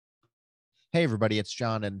Hey, everybody, it's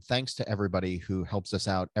John, and thanks to everybody who helps us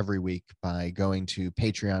out every week by going to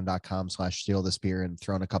patreon.com/stealthisbeer and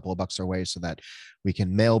throwing a couple of bucks our way so that we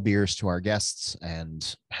can mail beers to our guests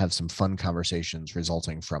and have some fun conversations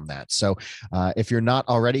resulting from that. So if you're not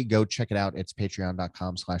already, go check it out. It's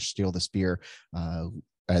patreon.com/stealthisbeer.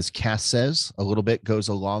 As Cass says, a little bit goes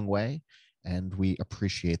a long way, and we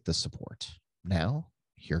appreciate the support. Now,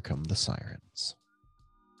 here come the sirens.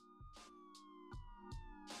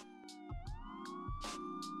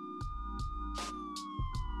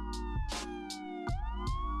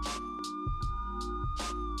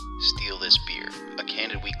 Steal This Beer, a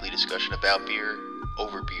candid weekly discussion about beer,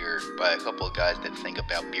 over beer, by a couple of guys that think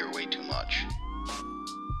about beer way too much.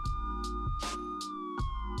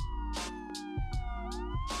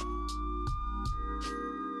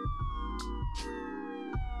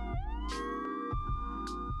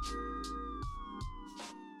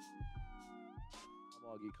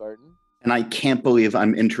 Augie Carton. And I can't believe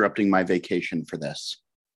I'm interrupting my vacation for this.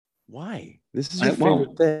 Why? This is your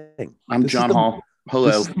favorite thing. I'm John Hall.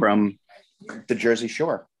 Hello from the Jersey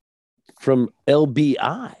Shore. From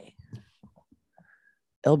LBI.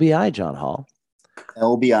 LBI, John Hall.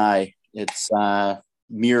 LBI. It's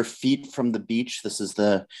mere feet from the beach. This is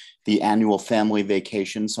the annual family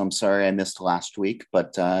vacation. So I'm sorry I missed last week,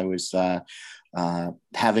 but I was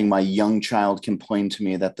having my young child complain to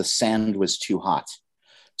me that the sand was too hot.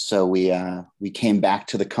 So we came back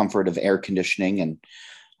to the comfort of air conditioning and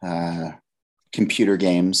computer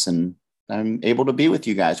games, and I'm able to be with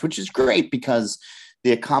you guys, which is great because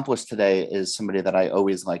the accomplice today is somebody that I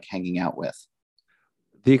always like hanging out with.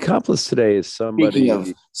 The accomplice today is somebody.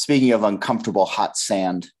 Speaking of uncomfortable hot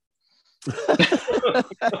sand.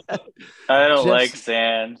 I don't like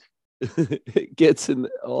sand. It gets in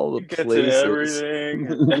all the places.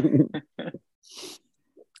 In everything.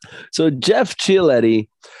 So Jeff Chialetti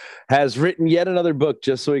has written yet another book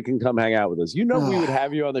just so he can come hang out with us. You know, we would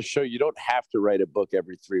have you on the show. You don't have to write a book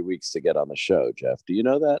every 3 weeks to get on the show, Jeff. Do you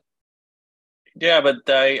know that? Yeah, but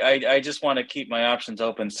I just want to keep my options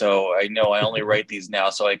open, so I know I only write these now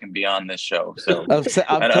so I can be on this show. So I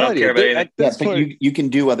don't care about anything. But you can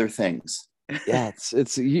do other things. Yeah,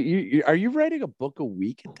 it's you. Are you writing a book a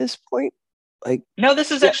week at this point? Like, no,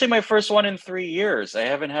 this is actually my first one in 3 years. I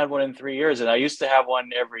haven't had one in 3 years, and I used to have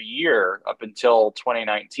one every year up until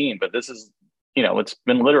 2019. But this is, it's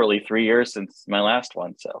been literally 3 years since my last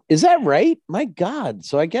one. So is that right? My God!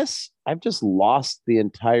 So I guess I've just lost the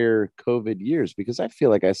entire COVID years because I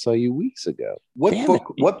feel like I saw you weeks ago.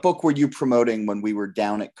 What book were you promoting when we were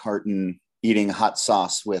down at Carton eating hot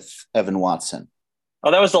sauce with Evan Watson? Oh,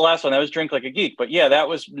 that was the last one. That was Drink Like a Geek. But yeah, that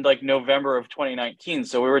was like November of 2019.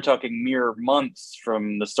 So we were talking mere months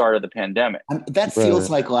from the start of the pandemic. That feels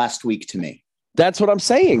like last week to me. That's what I'm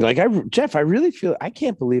saying. Like, Jeff, I really feel, I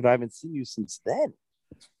can't believe I haven't seen you since then.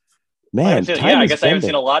 Man, I guess I haven't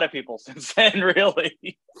seen a lot of people since then,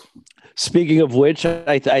 really. Speaking of which,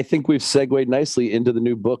 I think we've segued nicely into the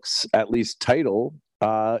new book's at least title,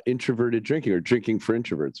 Introverted Drinking, or Drinking for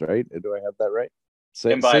Introverts, right? Do I have that right?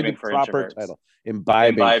 Imbibing for Introverts. Title.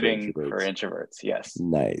 Imbibing for introverts. Yes.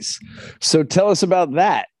 Nice. So tell us about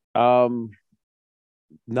that. Not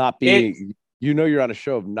being, you're on a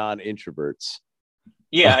show of non-introverts.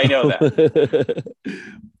 Yeah, I know that.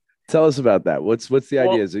 Tell us about that. What's the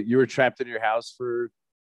idea? Is it you were trapped in your house for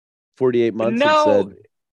 48 months? No,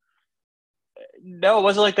 it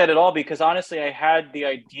wasn't like that at all. Because honestly, I had the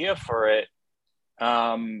idea for it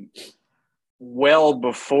well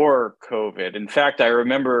before COVID. In fact, I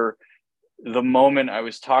remember the moment I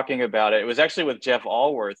was talking about it. It was actually with Jeff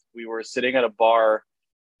Allworth. We were sitting at a bar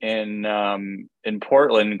in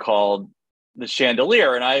Portland called the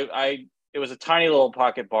Chandelier, and it was a tiny little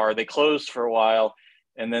pocket bar. They closed for a while,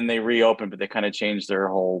 and then they reopened, but they kind of changed their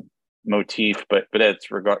whole motif. But that's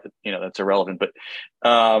that's irrelevant. But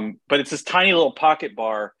it's this tiny little pocket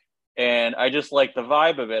bar. And I just like the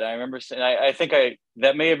vibe of it. I remember saying, I think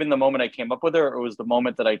that may have been the moment I came up with it, or it was the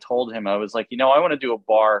moment that I told him. I was like, I want to do a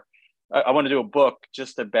bar. I want to do a book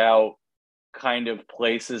just about kind of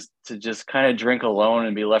places to just kind of drink alone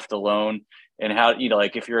and be left alone. And how,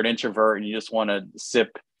 like if you're an introvert and you just want to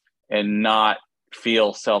sip and not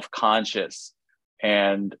feel self-conscious.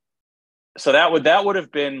 And so that would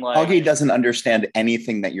have been like. Augie doesn't understand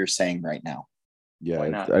anything that you're saying right now.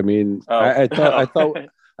 Yeah. I mean, I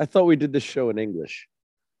thought we did this show in English.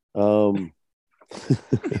 I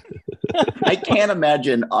can't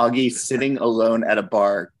imagine Augie sitting alone at a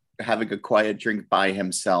bar, having a quiet drink by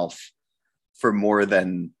himself for more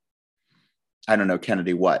than, I don't know,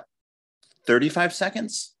 Kennedy, what, 35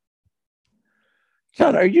 seconds?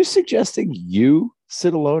 John, are you suggesting you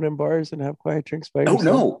sit alone in bars and have quiet drinks by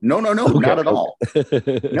yourself? No, not at all.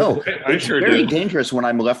 No, I it's sure very do. dangerous when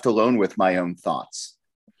I'm left alone with my own thoughts.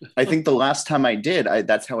 I think the last time I did,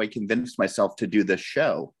 that's how I convinced myself to do this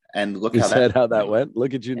show. And look Is how that went?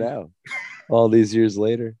 Look at you now, all these years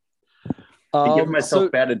later. I give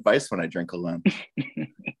myself bad advice when I drink alone.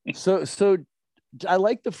 So I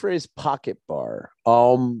like the phrase pocket bar.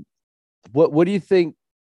 What do you think?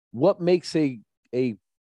 What makes a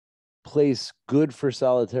place good for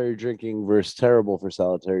solitary drinking versus terrible for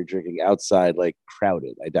solitary drinking outside, like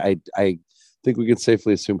crowded? I think we can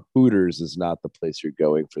safely assume Hooters is not the place you're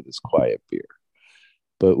going for this quiet beer.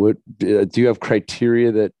 But what do you have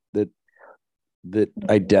criteria that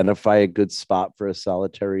identify a good spot for a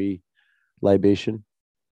solitary libation?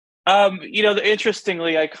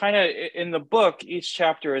 Interestingly, I kind of, in the book, each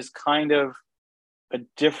chapter is kind of a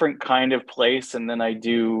different kind of place, and then I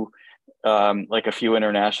do like a few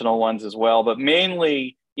international ones as well. But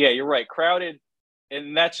mainly, yeah, you're right, crowded,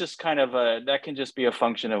 and that's just kind of that can just be a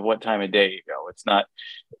function of what time of day you go.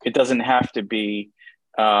 It doesn't have to be.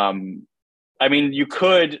 You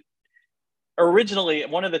could. Originally,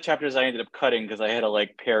 one of the chapters I ended up cutting because I had to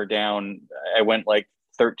like pare down. I went like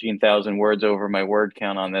 13,000 words over my word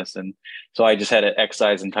count on this, and so I just had to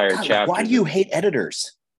excise entire chapters. Why do you hate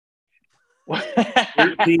editors?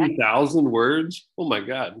 13,000 words? Oh my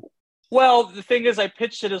God. Well, the thing is, I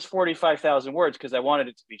pitched it as 45,000 words because I wanted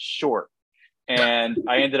it to be short, and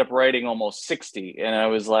I ended up writing almost 60, and I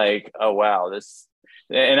was like, oh wow, this.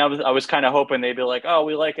 And I was kind of hoping they'd be like, oh,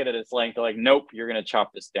 we like it at its length. They're like, nope, you're gonna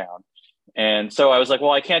chop this down. And so I was like,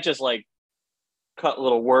 well, I can't just like cut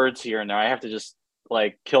little words here and there. I have to just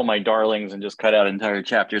like kill my darlings and just cut out entire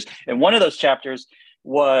chapters. And one of those chapters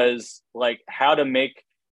was like how to make,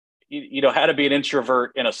 how to be an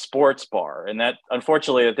introvert in a sports bar. And that,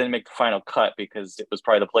 unfortunately, it didn't make the final cut because it was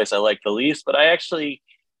probably the place I liked the least. But I actually,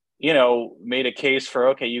 made a case for,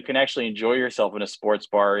 okay, you can actually enjoy yourself in a sports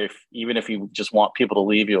bar even if you just want people to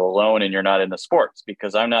leave you alone and you're not into sports,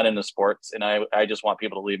 because I'm not into sports and I just want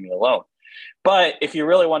people to leave me alone. But if you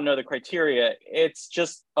really want to know the criteria, it's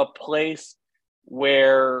just a place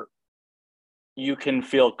where you can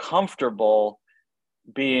feel comfortable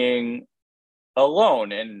being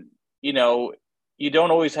alone. And, you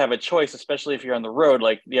don't always have a choice, especially if you're on the road.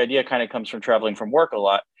 Like the idea kind of comes from traveling for work a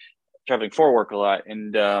lot.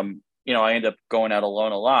 And, I end up going out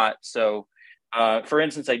alone a lot. So, for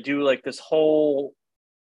instance, I do like this whole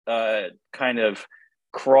kind of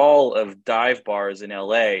crawl of dive bars in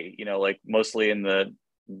LA, like mostly in the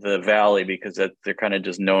Valley, because they're kind of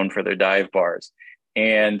just known for their dive bars.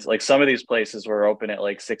 And like some of these places were open at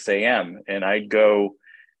like 6 a.m. and I'd go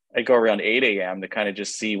around 8 a.m. to kind of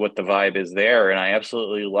just see what the vibe is there. And I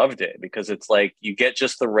absolutely loved it because it's like you get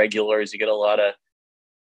just the regulars, you get a lot of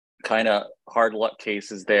kind of hard luck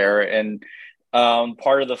cases there. And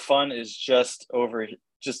part of the fun is just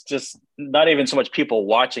not even so much people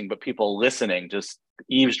watching, but people listening, just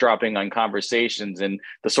eavesdropping on conversations and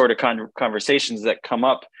the sort of conversations that come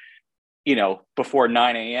up, before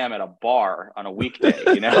 9 a.m. at a bar on a weekday,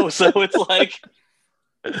 so it's like,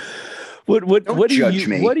 what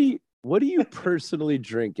do you personally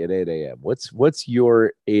drink at 8 a.m.? What's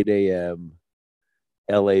your 8 a.m.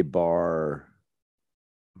 LA bar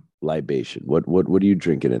libation? What are you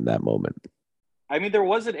drinking in that moment? I mean, there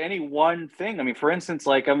wasn't any one thing. I mean, for instance,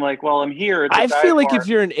 like I'm like, well, I'm here. I feel like if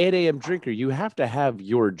you're an 8 a.m. drinker, you have to have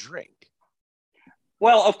your drink.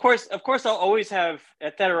 Well, of course, I'll always have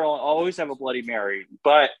at that, or I'll always have a Bloody Mary.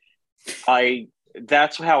 But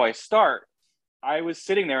that's how I start. I was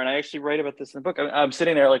sitting there, and I actually write about this in the book. I'm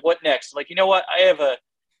sitting there, like, what next? Like, you know what? I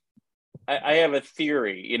have a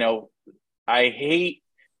theory. I hate.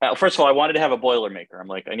 First of all, I wanted to have a Boilermaker. I'm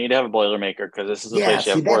like, I need to have a Boilermaker because this is the place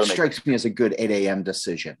you have Boilermaker. That strikes me as a good 8 a.m.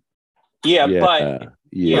 decision. Yeah. Like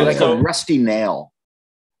a rusty nail.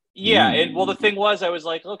 Yeah, and well, the thing was, I was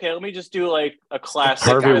like, okay, let me just do like a classic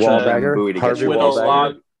Harvey Wallbanger.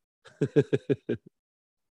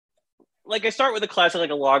 Like I start with a classic, like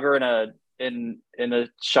a lager and a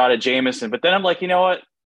shot of Jameson. But then I'm like, you know what?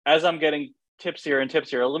 As I'm getting tipsier and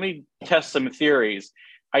tipsier, let me test some theories.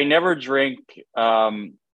 I never drink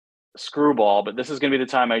Screwball, but this is going to be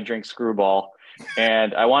the time I drink Screwball.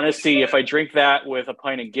 And I want to see if I drink that with a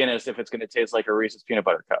pint of Guinness, if it's going to taste like a Reese's peanut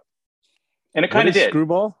butter cup. And it kind of did.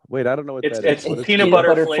 Screwball? Wait, I don't know what that is. It's peanut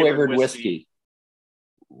butter flavored whiskey.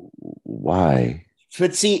 Why?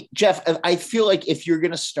 But see, Jeff, I feel like if you're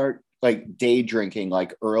going to start like day drinking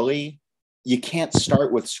like early, you can't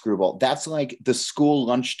start with Screwball. That's like the school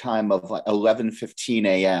lunchtime of like 11:15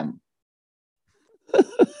 a.m.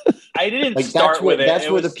 I didn't Like start with it. that's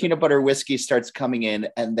It where the was- peanut butter whiskey starts coming in,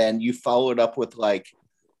 and then you follow it up with like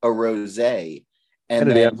a rosé, and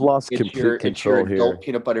Kennedy, then I've lost it's complete your control adult here.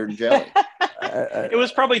 peanut butter and jelly. It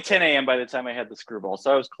was probably 10 a.m. by the time I had the screwball,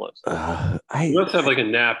 so I was close. You must have like a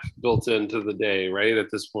nap built into the day, right? At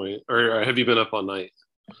this point, or have you been up all night?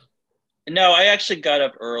 No, I actually got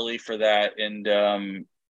up early for that, and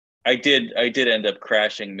I did end up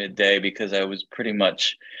crashing midday because I was pretty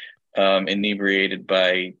much inebriated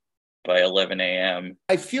by 11 a.m.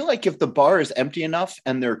 I feel like if the bar is empty enough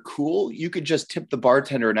and they're cool, you could just tip the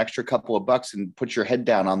bartender an extra couple of bucks and put your head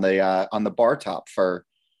down on the bar top for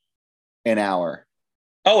an hour.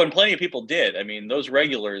 Oh, and plenty of people did. I mean, those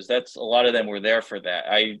regulars, that's a lot of them were there for that.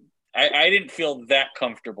 I didn't feel that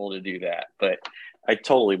comfortable to do that, but I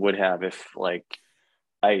totally would have if like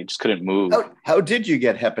I just couldn't move. How did you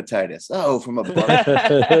get hepatitis? Oh, from a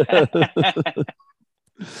bar.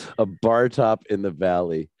 A bar top in the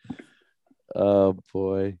valley. Oh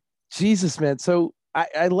boy, Jesus, man. So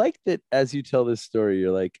I like that as you tell this story,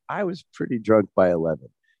 you're like, I was pretty drunk by 11.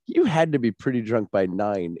 You had to be pretty drunk by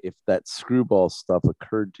 9 if that screwball stuff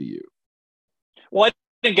occurred to you. Well, I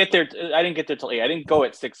didn't get there till 8. I didn't go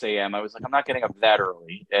at 6 a.m. I was like, I'm not getting up that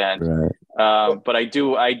early, and Right. but I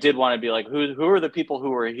did want to be like, who are the people who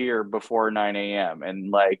were here before 9 a.m. and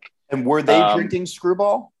like, And were they drinking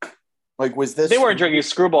screwball? Like, was this? They weren't drinking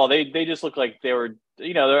screwball. They just looked like they were.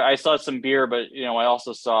 You know, I saw some beer, but I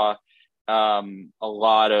also saw a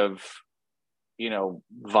lot of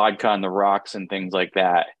vodka on the rocks and things like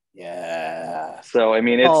that. Yeah. So I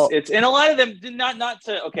mean, it's and a lot of them not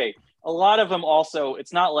to okay. A lot of them also.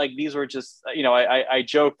 It's not like these were just I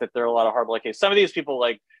joke that there are a lot of hard like some of these people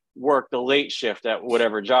like work the late shift at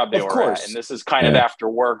whatever job they Of were course. at, and this is kind of after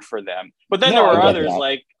work for them. But then No, there were I get others that.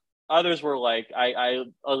 like others were like I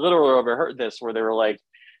literally overheard this where they were like,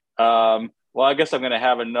 well, I guess I'm going to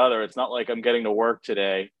have another. It's not like I'm getting to work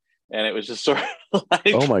today, and it was just sort of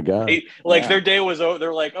like, Oh my God. like Yeah. their day was over.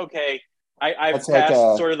 They're like, okay. I've That's passed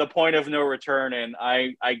like sort of the point of no return, and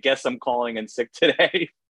I guess I'm calling in sick today.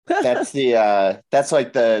 that's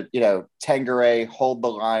like the Tanqueray, hold the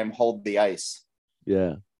lime, hold the ice.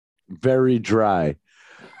 Yeah. Very dry.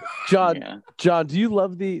 John, Yeah. John, do you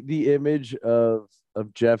love the image of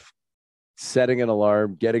Jeff setting an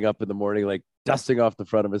alarm, getting up in the morning, like dusting off the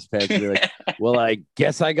front of his pants, and be like, well, I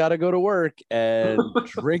guess I gotta go to work and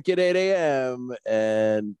drink at 8 a.m.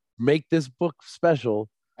 and make this book special.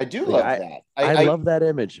 I do Like, love that. I love that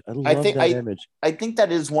image. I love think- that image. I think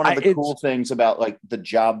that is one of the It's- cool things about like the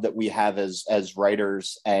job that we have as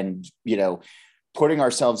writers, and putting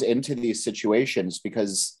ourselves into these situations,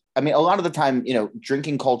 because I mean a lot of the time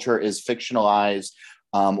drinking culture is fictionalized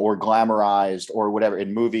or glamorized or whatever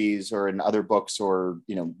in movies or in other books or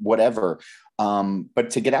whatever, but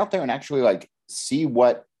to get out there and actually like see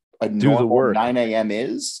what a Do the normal work. 9 a.m.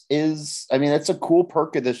 is I mean that's a cool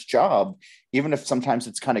perk of this job, even if sometimes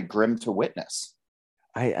it's kind of grim to witness.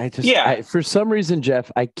 I just Yeah. for some reason,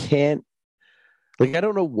 Jeff, I can't like I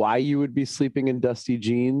don't know why you would be sleeping in dusty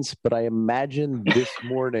jeans, but I imagine this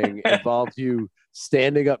morning involved you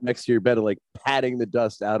standing up next to your bed and like patting the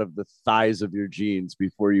dust out of the thighs of your jeans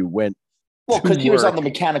before you went. Well, to because he was on work. the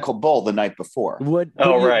mechanical bull the night before. What?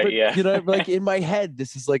 Oh, but right, yeah. Like in my head,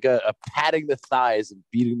 this is like a patting the thighs and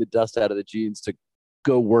beating the dust out of the jeans to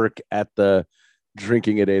go work at the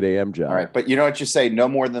drinking at 8 a.m. job. All right, but you know what you say? No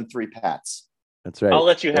more than 3 pats. That's right. I'll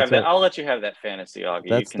let you have That's that. right. I'll let you have that fantasy, Augie.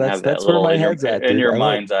 That's- You can that's- have that that's where little my in your, head's at, in dude. your I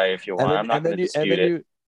like- mind's eye if you want. I'm not going to dispute it.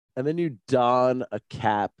 And then you don a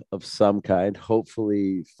cap of some kind,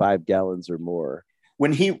 hopefully 5 gallons or more.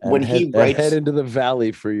 When he And writes head into the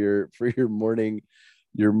valley for your morning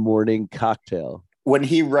cocktail. when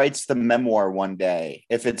he writes the memoir one day,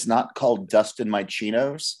 if it's not called Dust in My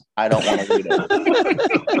Chinos, I don't want to read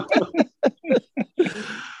it.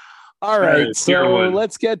 All right, beer so one.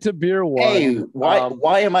 let's get to beer one. Hey, why Um,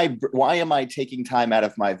 why am I taking time out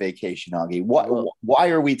of my vacation, Augie? Why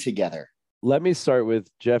are we together? let me start with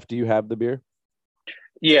Jeff. Do you have the beer?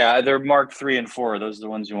 Yeah, they're marked 3 and 4. Those are the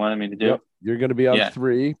ones you wanted me to do. Yep. You're going to be on Yeah.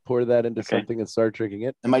 3. Pour that into Okay. something and start drinking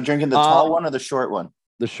it. Am I drinking the tall one or the short one?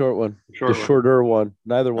 The short one. Short the one. shorter one.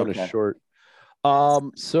 Neither one Okay. is short.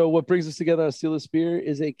 So what brings us together on Steal This Beer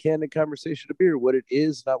is a candid conversation of beer. What it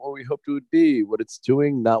is, not what we hoped it would be. What it's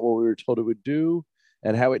doing, not what we were told it would do.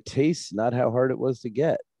 And how it tastes, not how hard it was to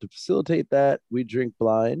get. To facilitate that, we drink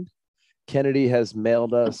blind. Kennedy has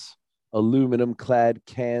mailed us aluminum clad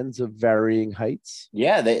cans of varying heights.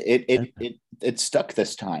 Yeah, it stuck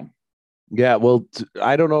this time. Yeah, well,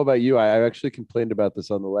 I don't know about you. I actually complained about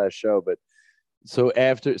this on the last show, but so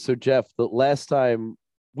Jeff, the last time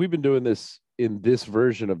we've been doing this in this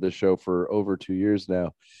version of the show for over 2 years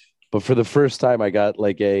now. But for the first time, I got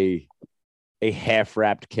like a half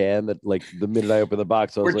wrapped can that, like, the minute I opened the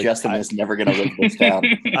box, I was like, Justin is never going to live this down.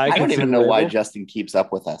 I could don't see even the know why label. Justin keeps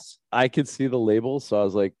up with us. I could see the label, so I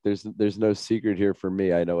was like, there's no secret here for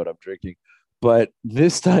me. I know what I'm drinking. But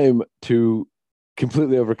this time, to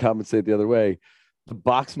completely overcompensate the other way, the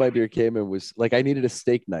box my beer came in was like, I needed a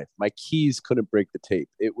steak knife. My keys couldn't break the tape.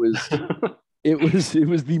 It was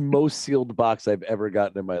the most sealed box I've ever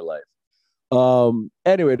gotten in my life.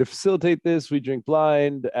 Anyway, to facilitate this, we drink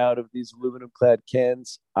blind out of these aluminum clad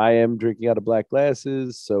cans. I am drinking out of black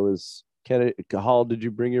glasses. So is Hall, did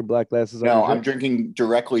you bring your black glasses? No, I'm drinking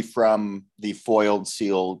directly from the foiled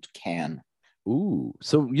sealed can. Ooh,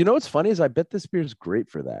 so you know what's funny is I bet this beer is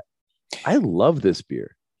great for that. I love this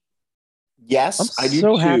beer. Yes, I'm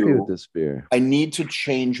so happy with this beer. I need to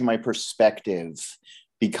change my perspective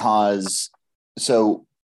because, so,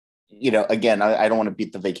 again, I don't want to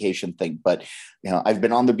beat the vacation thing, but, I've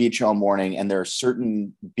been on the beach all morning and there are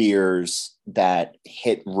certain beers that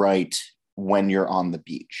hit right when you're on the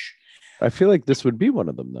beach. I feel like this would be one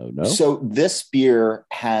of them, though, no? So this beer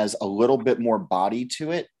has a little bit more body to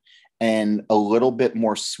it and a little bit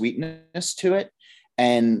more sweetness to it.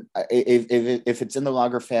 And if it's in the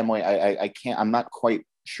lager family, I'm not quite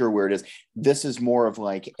sure where it is. This is more of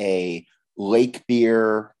like a lake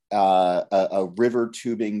beer, a river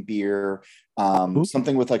tubing beer,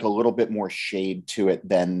 something with like a little bit more shade to it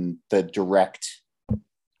than the direct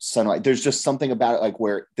sunlight. There's just something about it, like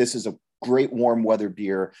where this is a great warm weather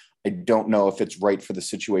beer. I don't know if it's right for the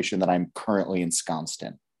situation that I'm currently ensconced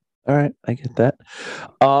in. All right, I get that.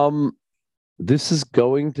 This is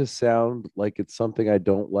going to sound like it's something I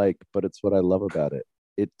don't like, but it's what I love about it.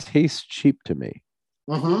 It tastes cheap to me.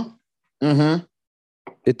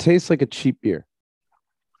 It tastes like a cheap beer,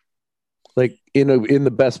 like in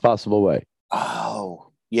the best possible way.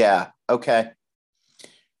 Oh, yeah. Okay.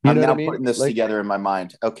 You I'm know now what I mean? putting this Like, together in my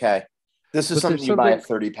mind. Okay. This is but something there's you buy a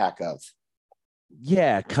 30-pack of.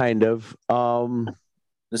 Yeah, kind of.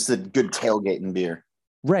 This is a good tailgating beer.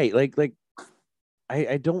 Right. Like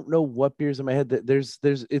I don't know what beers in my head that there's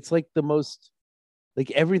it's like the most, like,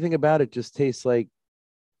 everything about it just tastes like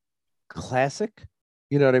classic.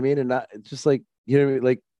 You know what I mean? And not just like, you know what I mean?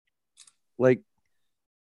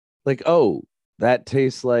 Like, oh, that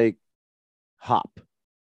tastes like hop.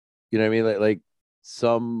 You know what I mean? Like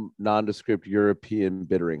some nondescript European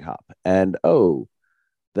bittering hop. And oh,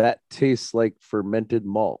 that tastes like fermented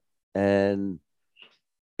malt. And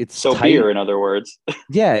it's So tight. beer, in other words.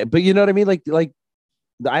 Yeah, but you know what I mean? Like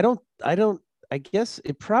I guess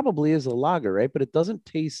it probably is a lager, right? But it doesn't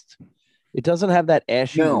have that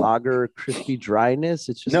ashy lager crispy dryness.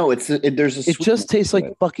 It's just it just tastes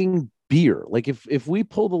like fucking beer. Like if we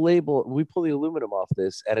pull the aluminum off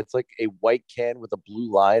this and it's like a white can with a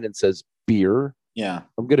blue line and says beer, yeah,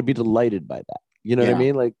 I'm gonna be delighted by that. You know what I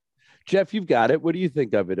mean? Like, Jeff, you've got it. What do you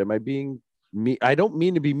think of it? Am I being mean? I don't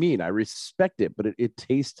mean to be mean. I respect it, but it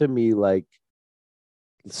tastes to me like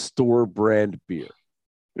store brand beer.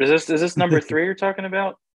 Is this number 3 you're talking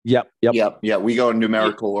about? Yep. Yeah. We go in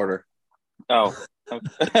numerical order. Oh,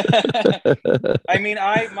 okay. I mean,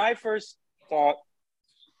 my first thought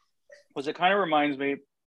was it kind of reminds me.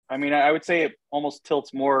 I mean, I would say it almost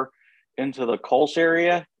tilts more into the Kolsch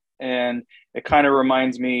area, and it kind of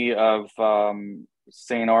reminds me of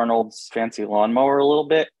St. Arnold's Fancy Lawnmower a little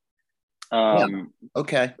bit.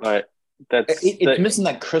 Okay, but it's missing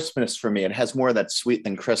that crispness for me. It has more of that sweet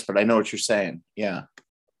than crisp, but I know what you're saying. Yeah,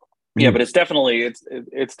 but it's definitely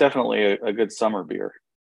a good summer beer.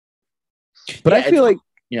 But I feel like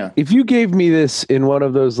if you gave me this in one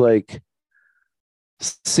of those like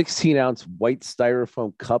 16-ounce white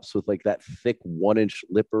styrofoam cups with like that thick 1-inch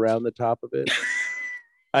lip around the top of it,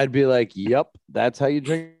 I'd be like, yep, that's how you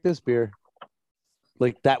drink this beer.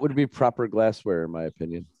 Like, that would be proper glassware, in my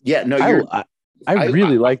opinion. Yeah, no, I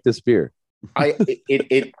really like this beer.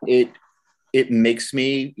 It makes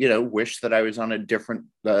me, wish that I was on a different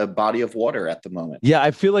body of water at the moment. Yeah,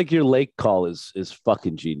 I feel like your lake call is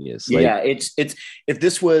fucking genius. Like, yeah, it's if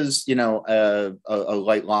this was, a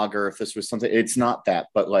light lager, if this was something, it's not that,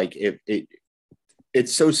 but like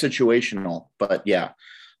it's so situational. But yeah,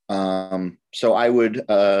 so I would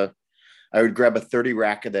grab a 30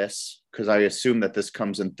 rack of this because I assume that this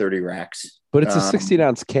comes in 30 racks. But it's a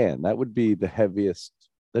 16-ounce can. That would be the heaviest.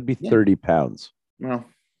 That'd be 30 pounds. Well.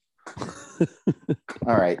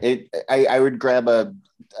 All right. I would grab a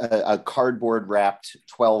cardboard wrapped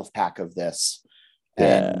 12-pack of this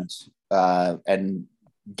and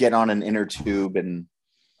get on an inner tube and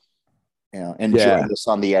enjoy this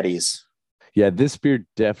on the eddies. Yeah, this beer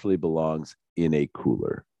definitely belongs in a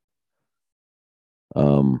cooler.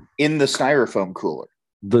 In the styrofoam cooler.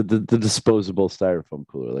 The disposable styrofoam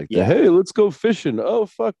cooler, like Yeah. hey, let's go fishing. Oh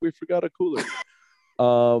fuck, we forgot a cooler.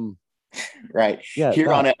 Right. Yeah, Here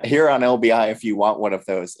no. here on LBI, if you want one of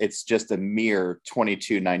those, it's just a mere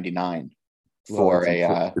 $22.99 for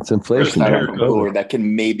it's inflation. John. styrofoam cooler that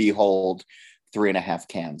can maybe hold 3.5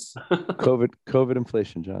 cans. COVID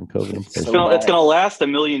inflation, John. COVID inflation. So It's gonna last a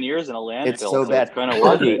million years in a landfill. It's so bad. It's kind of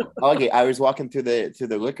worth it. Augie, I was walking through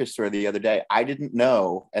the liquor store the other day. I didn't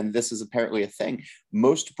know, and this is apparently a thing.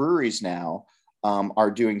 Most breweries now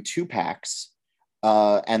are doing 2-packs,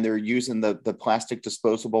 and they're using the plastic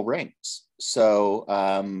disposable rings. So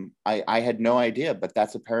I had no idea, but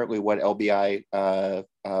that's apparently what LBI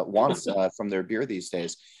wants from their beer these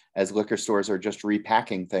days, as liquor stores are just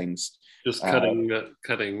repacking things. Just cutting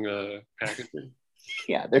packaging.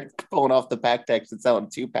 Yeah, they're pulling off the pack text and selling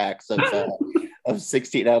 2-packs of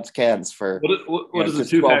 16-ounce cans for What is a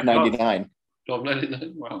just 2-pack? $12.99.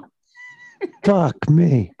 $12.99. Wow. Fuck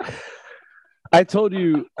me. I told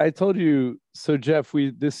you. So Jeff,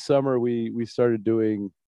 this summer we started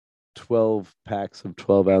doing 12 packs of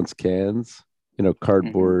 12-ounce cans,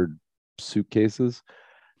 cardboard suitcases.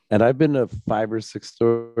 And I've been to 5 or 6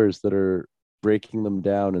 stores that are breaking them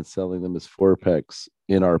down and selling them as 4-packs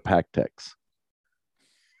in our pack techs.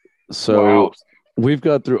 So Wow. we've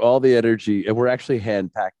gone through all the energy, and we're actually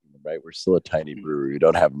hand packing them, right? We're still a tiny brewery. We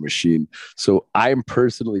don't have a machine. So I'm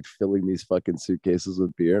personally filling these fucking suitcases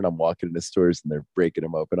with beer, and I'm walking into stores and they're breaking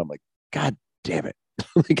them open. I'm like, God damn it.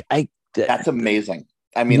 That's amazing.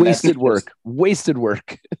 I mean, wasted work.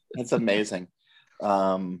 That's amazing.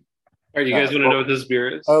 All right, you guys want to know what this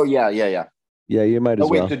beer is? Oh, yeah. Yeah, you might as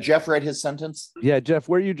Wait, well. did Jeff write his sentence? Yeah, Jeff,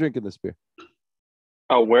 where are you drinking this beer?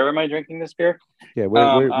 Oh, where am I drinking this beer? Yeah,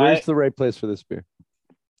 where's the right place for this beer?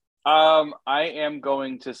 I am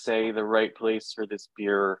going to say the right place for this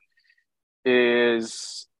beer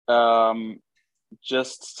is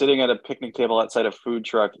just sitting at a picnic table outside a food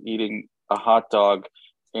truck eating a hot dog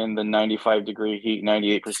in the 95-degree heat,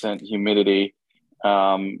 98% humidity,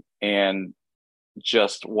 and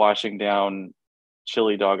just washing down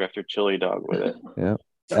chili dog after chili dog with it. Yeah.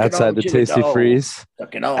 Outside the Tasty Freeze.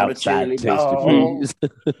 Sucking on a Outside chili Tasty dog.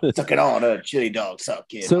 Freeze. Sucking on a chili dog.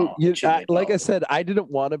 Sucking So, on a chili like I dog. said, I didn't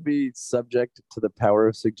want to be subject to the power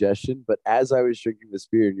of suggestion, but as I was drinking this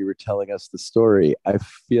beer and you were telling us the story, I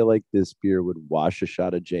feel like this beer would wash a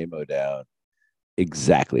shot of JMO down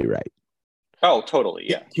exactly right. Oh, totally.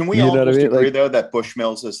 Yeah. Can we You all know what I just mean? agree, Like- though, that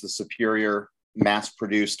Bushmills is the superior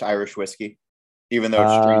mass-produced Irish whiskey, even though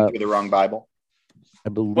it's strained through the wrong Bible? I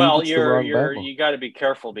believe Well, it's the wrong Bible. you got to be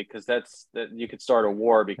careful because that you could start a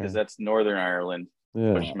war because Yeah. that's Northern Ireland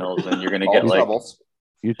Yeah. Bushmills, and you're going to All get like troubles.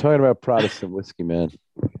 You're talking about Protestant whiskey, man.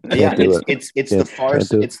 Yeah, do it's Can't- the far can't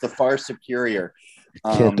do it. it's the far superior.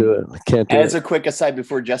 Can't do it. Can't do As it. a quick aside,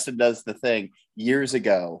 before Justin does the thing, years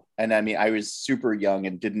ago, and I mean, I was super young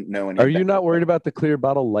and didn't know anything. Are you not worried about the clear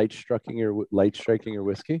bottle light striking your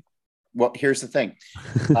whiskey? Well, here's the thing.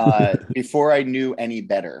 Before I knew any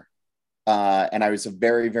better, and I was a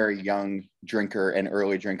very, very young drinker and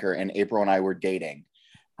early drinker, and April and I were dating.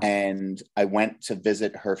 And I went to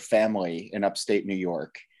visit her family in upstate New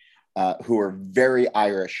York, who are very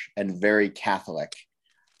Irish and very Catholic.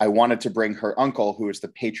 I wanted to bring her uncle, who is the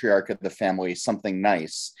patriarch of the family, something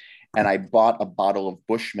nice. And I bought a bottle of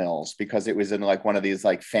Bushmills because it was in like one of these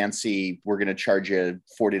like fancy, we're going to charge you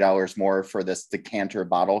 $40 more for this decanter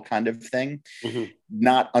bottle kind of thing,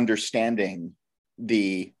 not understanding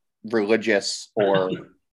the religious or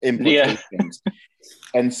implications.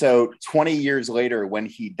 And so 20 years later, when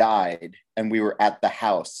he died and we were at the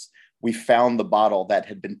house, we found the bottle that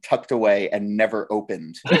had been tucked away and never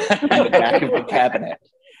opened in the back of the cabinet.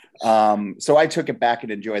 So I took it back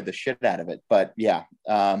and enjoyed the shit out of it. But yeah,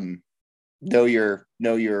 know your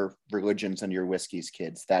religions and your whiskeys,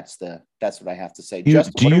 kids. That's what I have to say.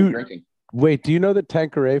 Justin, what are we drinking? Wait, do you know that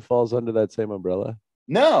Tanqueray falls under that same umbrella?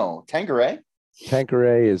 No, Tanqueray.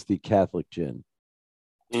 Tanqueray is the Catholic gin.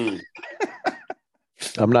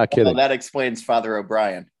 I'm not kidding. Well, that explains Father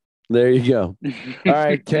O'Brien. There you go. All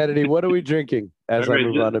right, Kennedy, what are we drinking as All I right,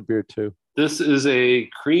 move on to beer 2? This is a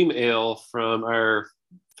cream ale from our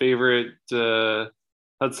favorite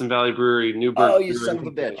Hudson Valley Brewery, Newburgh. Oh, you son of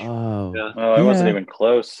a bitch. Oh, Yeah. Oh, I wasn't even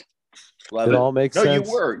close. Love it it. all makes No, sense.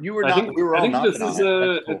 you were. You were I not. think, We were I all think knocking this on is it. a.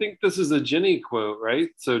 That's cool. I think this is a Ginny quote, right?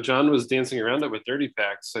 So John was dancing around it with 30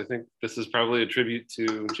 packs. I think this is probably a tribute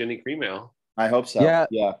to Ginny Cream Ale. I hope so. Yeah.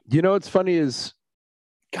 Yeah. You know what's funny is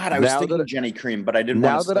God, I was Now thinking that- Jenny Cream, but I didn't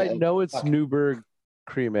now want to that I know it's Newburgh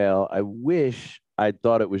Cream Ale, I wish I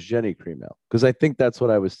thought it was Jenny Cream Ale because I think that's what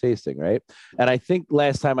I was tasting, right? And I think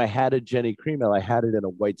last time I had a Jenny Cream Ale, I had it in a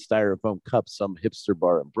white styrofoam cup, some hipster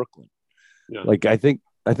bar in Brooklyn. Yeah. Like I think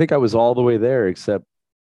I think I was all the way there, except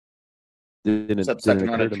didn't sucking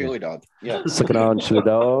on occur a to me. chili dog. Yeah. Sucking on chili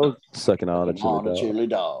dog. Sucking on a On a chili dog. chili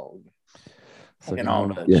dog. Sucking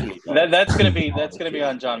on on a yeah. chili dog. That's gonna be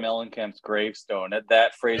on John Mellencamp's gravestone.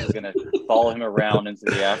 That phrase is gonna follow him around into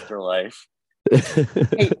the afterlife.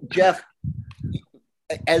 Hey, Jeff,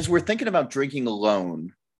 as we're thinking about drinking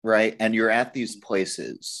alone, right? And you're at these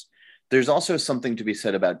places, there's also something to be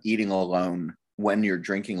said about eating alone when you're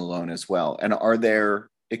drinking alone as well. And are there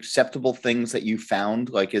acceptable things that you found?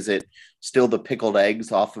 Like, is it still the pickled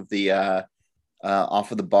eggs off of the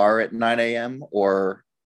bar at 9 a.m. or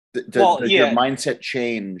does your mindset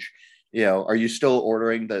change? You know, are you still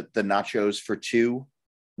ordering the nachos for two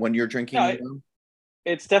when you're drinking? No,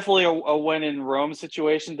 it's definitely a when in Rome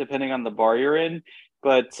situation, depending on the bar you're in.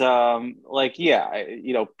 But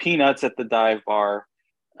peanuts at the dive bar.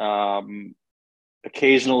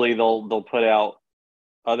 Occasionally they'll put out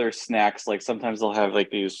other snacks. Like sometimes they'll have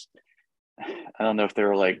like these, I don't know if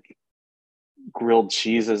they're like grilled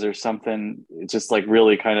cheeses or something. It's just like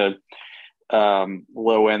really kind of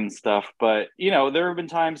low end stuff. But there have been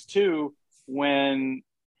times too when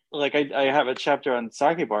like I have a chapter on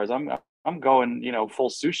sake bars. I'm going full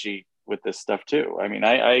sushi with this stuff too. I mean,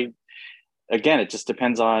 I again, it just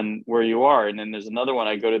depends on where you are. And then there's another one.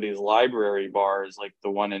 I go to these library bars, like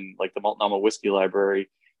the one in like the Multnomah Whiskey Library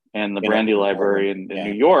and the Brandy Library in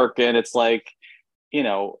New York. And it's like,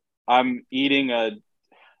 I'm eating a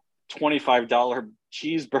 $25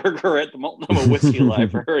 cheeseburger at the Multnomah Whiskey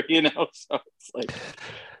Library, so it's like,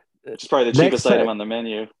 it's probably the cheapest item on the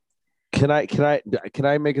menu. Can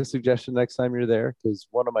I make a suggestion next time you're there? Because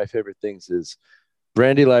one of my favorite things is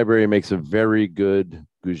Brandy Library makes a very good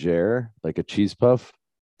gougere, like a cheese puff,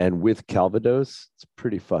 and with Calvados, it's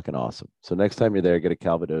pretty fucking awesome. So next time you're there, get a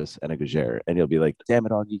Calvados and a gougere, and you'll be like, "Damn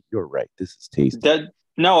it, Augie, you're right. This is tasty."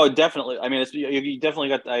 No, definitely. I mean, you definitely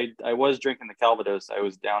got. I was drinking the Calvados. I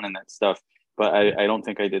was down in that stuff, but I don't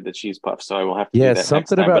think I did the cheese puff. So I will have to do that next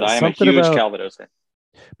time. But I am a huge Calvados fan.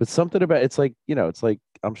 But something about it's like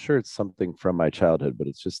I'm sure it's something from my childhood, but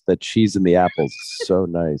it's just that cheese in the apples is so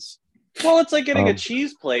nice. Well, it's like getting a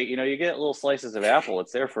cheese plate. You get little slices of apple.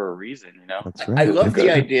 It's there for a reason, That's right. I love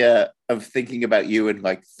the idea of thinking about you in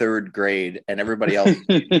like third grade and everybody else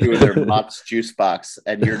doing their Mott's juice box,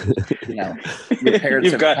 and your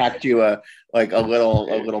parents have packed you a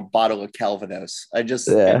little bottle of Calvados. I just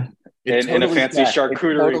and a fancy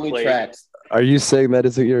charcuterie plate. Tracks. Are you saying that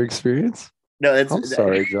isn't your experience? No, I'm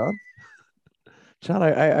sorry, John. John,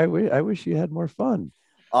 I wish you had more fun.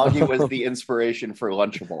 Augie was the inspiration for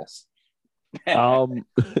Lunchables.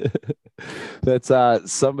 That's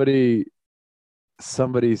somebody's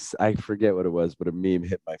I forget what it was, but a meme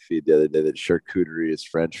hit my feed the other day that charcuterie is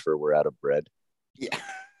French for we're out of bread. Yeah.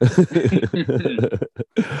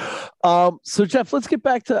 So Jeff, let's get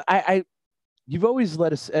back to you've always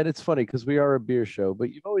led us, and it's funny because we are a beer show,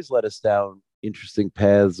 but you've always led us down interesting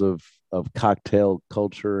paths of cocktail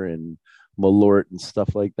culture and Malort and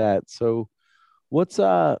stuff like that. So what's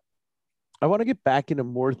I want to get back into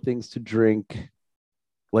more things to drink,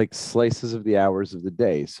 like slices of the hours of the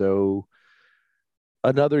day. So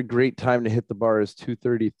another great time to hit the bar is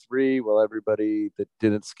 2:33. Well, everybody that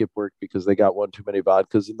didn't skip work because they got one too many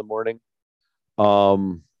vodkas in the morning.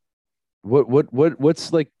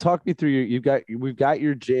 What's like? Talk me through we've got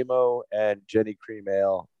your JMO and Jenny Cream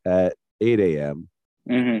Ale at 8 a.m.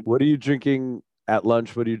 Mm-hmm. What are you drinking at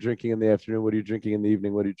lunch? What are you drinking in the afternoon? What are you drinking in the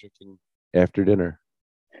evening? What are you drinking after dinner?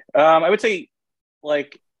 I would say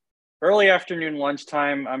like early afternoon,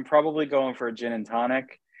 lunchtime, I'm probably going for a gin and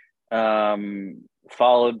tonic,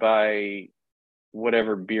 followed by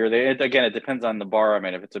whatever beer it depends on the bar I'm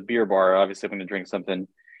in. If it's a beer bar, obviously I'm going to drink something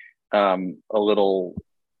a little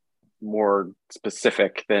more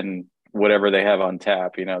specific than whatever they have on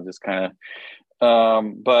tap, just kind of.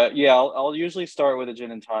 But yeah, I'll usually start with a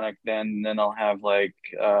gin and tonic, then I'll have like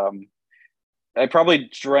I probably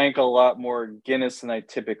drank a lot more Guinness than I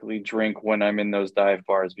typically drink when I'm in those dive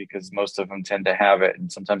bars because most of them tend to have it, and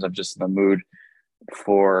sometimes I'm just in the mood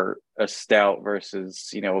for a stout versus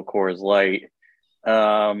a Coors Light.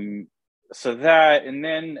 So that, and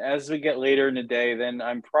then as we get later in the day, then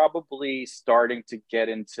I'm probably starting to get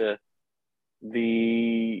into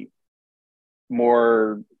the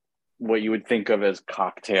more what you would think of as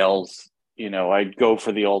cocktails. I'd go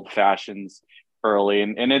for the old fashions early,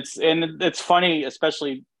 and it's funny,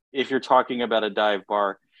 especially if you're talking about a dive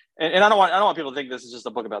bar. And I don't want people to think this is just a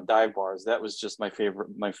book about dive bars. That was just my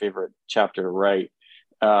favorite chapter to write.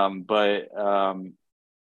 But I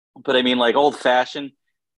mean, like old fashioned,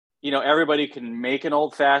 everybody can make an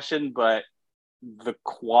old fashioned, but the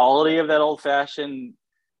quality of that old fashioned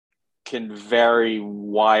can vary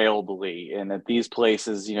wildly, and at these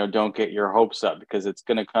places, don't get your hopes up, because it's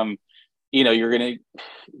going to come, you're going to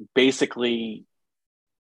basically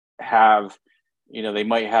have, they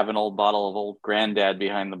might have an old bottle of Old Granddad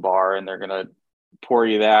behind the bar, and they're going to pour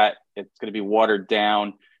you that. It's going to be watered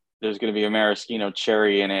down. There's going to be a maraschino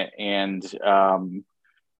cherry in it. And,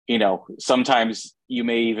 sometimes you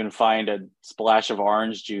may even find a splash of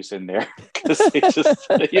orange juice in there, because they just,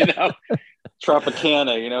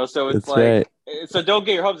 Tropicana, so it's That's like, right. so don't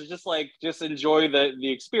get your hopes. It's just like, just enjoy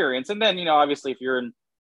the experience. And then, obviously if you're in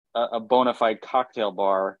a bona fide cocktail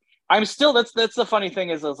bar, I'm still, that's the funny thing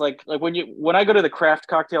is like when I go to the craft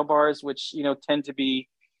cocktail bars, which, tend to be,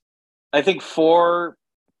 I think 4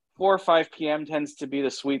 or 5 p.m. tends to be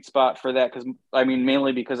the sweet spot for that. Cause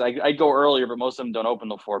mainly because I go earlier, but most of them don't open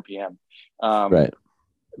till 4 p.m. Right.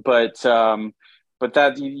 But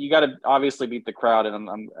that you got to obviously beat the crowd, and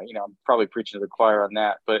I'm probably preaching to the choir on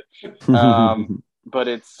that, but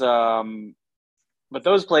it's, but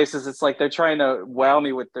those places, it's like they're trying to wow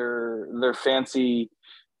me with their fancy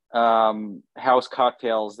house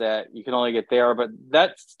cocktails that you can only get there, but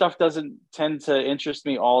that stuff doesn't tend to interest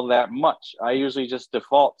me all that much. I usually just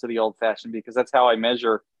default to the old fashioned, because that's how I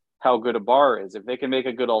measure how good a bar is. If they can make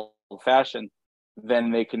a good old fashioned,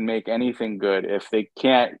 then they can make anything good. If they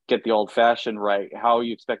can't get the old fashioned right, how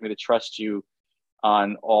you expect me to trust you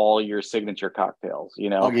on all your signature cocktails?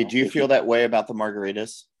 Augie, do you feel that way about the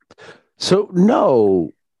margaritas? So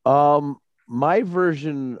no, my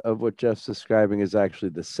version of what Jeff's describing is actually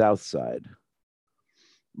the South Side.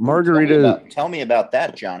 Tell me about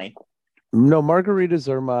that, Johnny. No, margaritas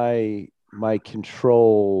are my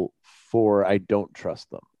control for I don't trust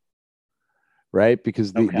them. Right?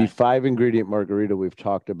 Because the 5-ingredient margarita we've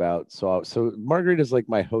talked about. So margarita is like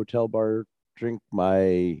my hotel bar drink,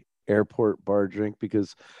 my airport bar drink,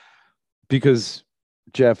 because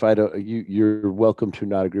Jeff, you're welcome to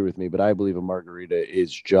not agree with me, but I believe a margarita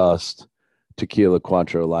is just tequila,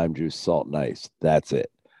 Cointreau, lime juice, salt, and ice. That's it.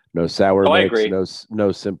 No sour mix,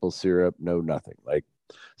 no simple syrup, no nothing. Like,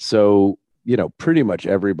 so, pretty much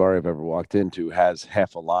every bar I've ever walked into has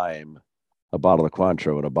half a lime, a bottle of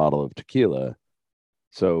Cointreau, and a bottle of tequila.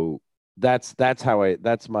 So that's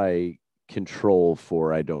my control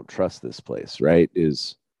for I don't trust this place, right?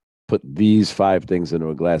 Is put these 5 things into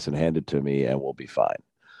a glass and hand it to me and we'll be fine.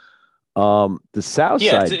 The South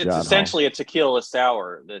Side, it's essentially a tequila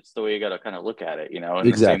sour. That's the way you got to kind of look at it, in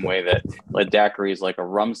exactly. The same way that a daiquiri is like a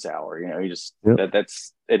rum sour, you just,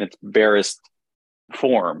 that's in its barest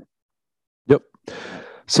form. Yep.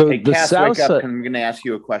 So hey, the Cass, South wake up, Side, I'm going to ask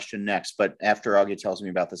you a question next, but after Augie tells me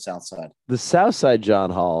about the South Side. The South Side, John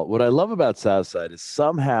Hall, what I love about South Side is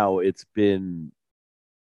somehow it's been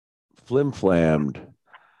flim-flammed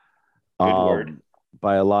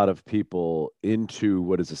by a lot of people into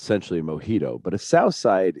what is essentially a mojito. But a South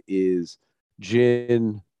Side is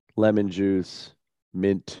gin, lemon juice,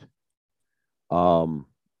 mint, and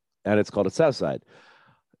it's called a South Side.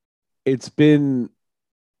 It's been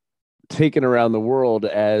taken around the world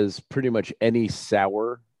as pretty much any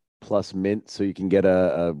sour plus mint. So you can get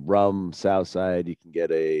a rum South Side, you can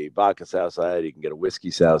get a vodka South Side, you can get a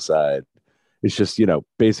whiskey South Side. It's just,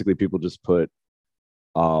 basically people just put,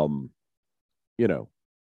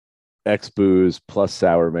 X booze plus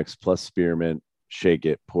sour mix plus spearmint, shake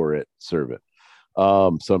it, pour it, serve it.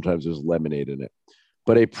 Sometimes there's lemonade in it.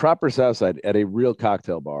 But a proper South Side at a real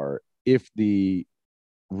cocktail bar, if the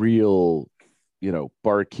real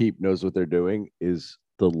barkeep knows what they're doing, is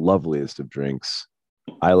the loveliest of drinks.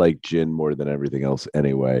 I like gin more than everything else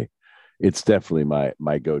anyway. It's definitely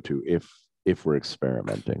my go-to if we're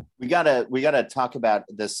experimenting. We gotta talk about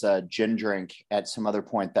this gin drink at some other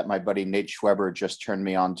point that my buddy Nate Schweber just turned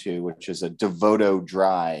me on to, which is a Devoto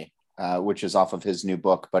Dry, which is off of his new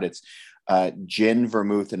book, but it's gin,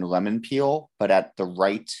 vermouth, and lemon peel, but at the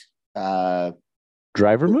right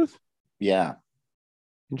dry vermouth. Yeah,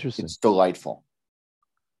 interesting. It's delightful.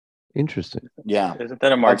 Interesting. Yeah. Isn't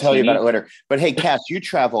that a martini? I'll tell you about it later. But hey, Cass, you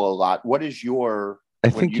travel a lot. What is your... I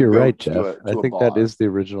think you're right, Jeff. I think that is the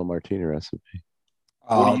original martini recipe.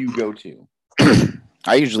 What do you go to?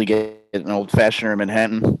 I usually get an old fashioned or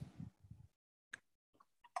Manhattan.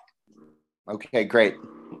 Okay, great.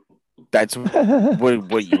 That's what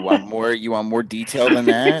you want more. You want more detail than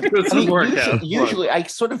that? Usually, I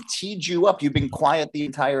sort of teed you up. You've been quiet the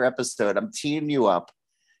entire episode. I'm teeing you up.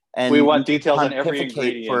 And we want details on every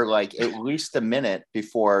ingredient for like at least a minute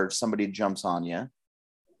before somebody jumps on you.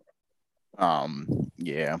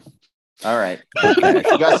 Yeah. All right. Okay.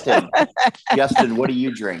 Justin, what do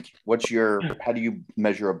you drink? How do you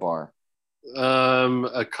measure a bar?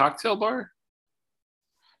 A cocktail bar.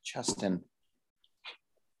 Justin.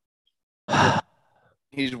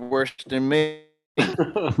 He's worse than me.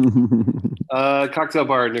 Cocktail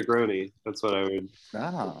bar Negroni. That's what I would.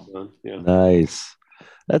 Oh. Yeah. Nice.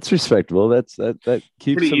 That's respectable. That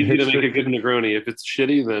keeps Pretty some easy to history. make a good Negroni. If it's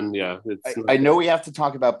shitty, then yeah, it's. I know we have to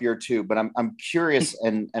talk about beer too, but I'm curious,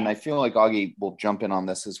 and I feel like Augie will jump in on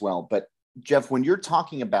this as well. But Jeff, when you're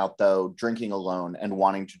talking about though drinking alone and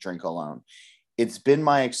wanting to drink alone, it's been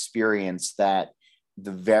my experience that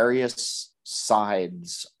the various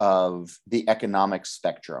sides of the economic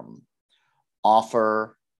spectrum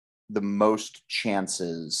offer the most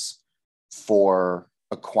chances for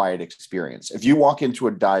a quiet experience. If you walk into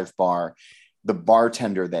a dive bar, the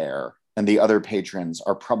bartender there and the other patrons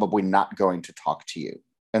are probably not going to talk to you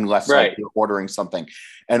unless like, you're ordering something.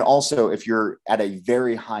 And also, if you're at a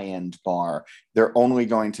very high-end bar, they're only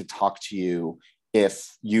going to talk to you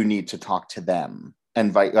if you need to talk to them.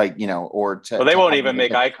 And or to. Well, they won't even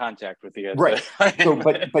make eye contact with you. Right. So,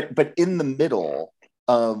 but in the middle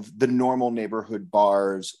of the normal neighborhood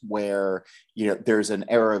bars where there's an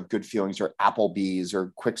era of good feelings, or Applebee's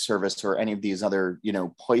or quick service or any of these other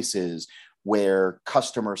places where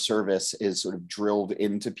customer service is sort of drilled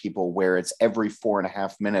into people, where it's every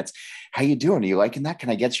 4.5 minutes, how you doing, are you liking that, can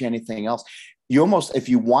I get you anything else? You almost, if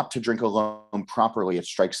you want to drink alone properly, it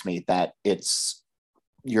strikes me that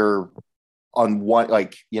you're on one,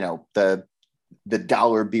 the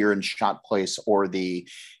dollar beer and shot place, or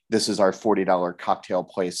this is our $40 cocktail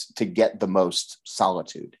place, to get the most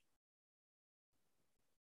solitude.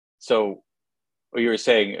 So you were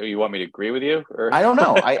saying, you want me to agree with you? Or? I don't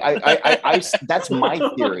know. I that's my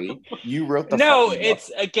theory. You wrote the no. It's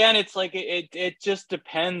book. Again, it's like it just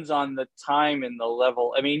depends on the time and the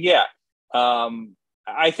level. I mean, yeah.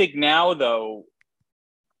 I think now though,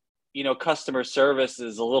 customer service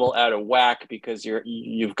is a little out of whack because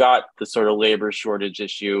you've got the sort of labor shortage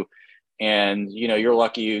issue, and you're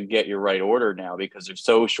lucky you get your right order now because they're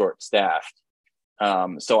so short staffed.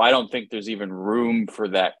 So I don't think there's even room for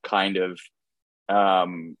that kind of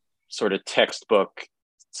sort of textbook,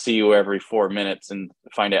 see you every 4 minutes and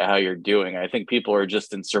find out how you're doing. I think people are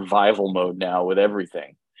just in survival mode now with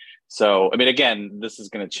everything. So, I mean, again, this is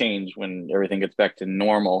going to change when everything gets back to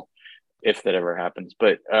normal, if that ever happens.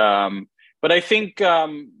 But I think,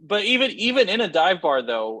 but even in a dive bar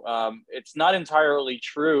though, it's not entirely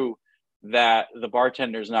true that the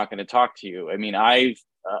bartender's not going to talk to you. I mean,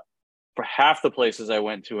 for half the places I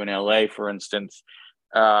went to in LA, for instance,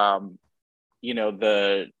 the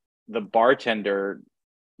bartender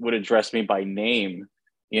would address me by name,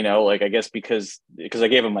 I guess because I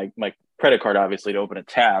gave him my credit card, obviously, to open a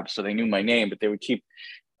tab, so they knew my name, but they would keep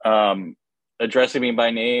addressing me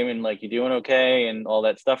by name and like, you doing okay, and all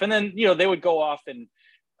that stuff. And then they would go off and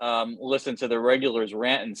listen to the regulars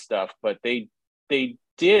rant and stuff, but they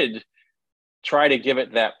did try to give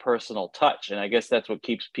it that personal touch, and I guess that's what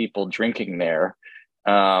keeps people drinking there.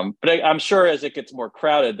 But I'm sure as it gets more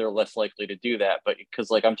crowded, they're less likely to do that. But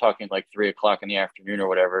because I'm talking like 3:00 in the afternoon or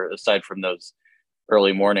whatever, aside from those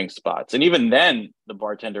early morning spots, and even then the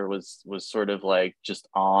bartender was sort of like just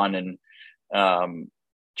on and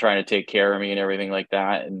trying to take care of me and everything like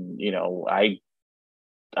that. And I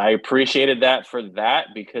appreciated that for that,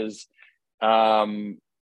 because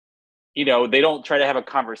they don't try to have a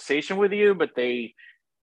conversation with you, but they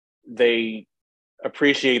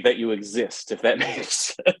appreciate that you exist, if that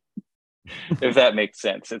makes if that makes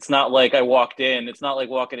sense. It's not like I walked in. It's not like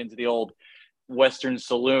walking into the old Western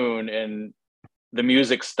saloon and the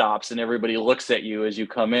music stops and everybody looks at you as you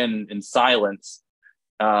come in silence.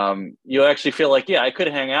 You actually feel like, yeah, I could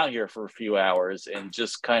hang out here for a few hours and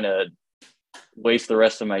just kind of waste the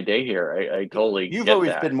rest of my day here. I totally You've get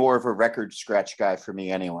always that. been more of a record scratch guy for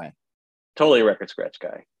me anyway. Totally a record scratch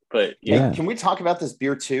guy. But yeah. Hey, can we talk about this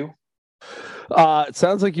beer too? It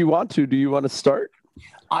sounds like you want to. Do you want to start?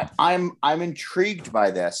 I'm intrigued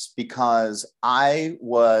by this because I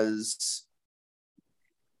was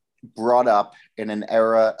brought up in an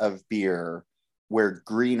era of beer where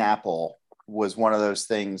green apple was one of those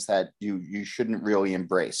things that you shouldn't really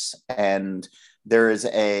embrace. And there is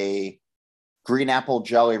a green apple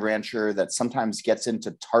Jolly Rancher that sometimes gets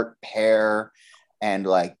into tart pear and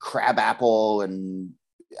like crab apple, and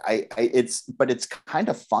it's kind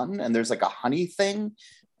of fun, and there's like a honey thing,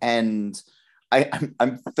 and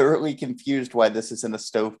I'm thoroughly confused why this is in a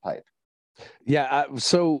stovepipe. Yeah,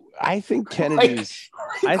 so I think Kennedy's.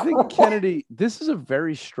 Kennedy. This is a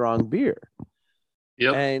very strong beer.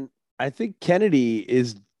 Yep. And I think Kennedy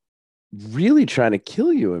is really trying to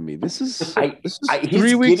kill you and me. This is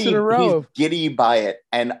 3 weeks in a row. He's giddy by it,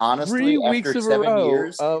 and honestly, 3 weeks after in 7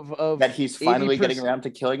 years of that he's finally 80%. getting around to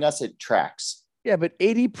killing us, it tracks. Yeah, but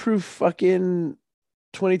 80 proof fucking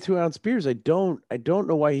 22-ounce beers. I don't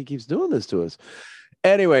know why he keeps doing this to us.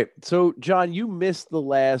 Anyway, so John, you missed the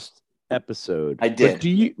last episode. I did.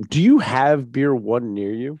 But do you have beer one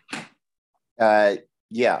near you?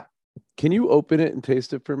 Yeah. Can you open it and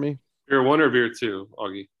taste it for me? Beer one or beer two,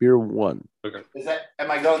 Augie? Beer one. Okay.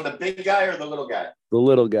 Am I going the big guy or the little guy? The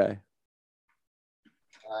little guy.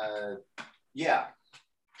 Yeah.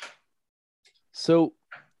 So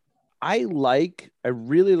I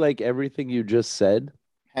really like everything you just said.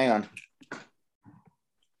 Hang on.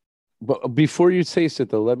 But before you taste it,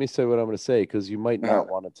 though, let me say what I'm going to say, because you might not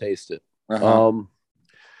want to taste it.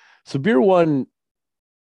 So beer one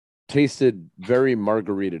tasted very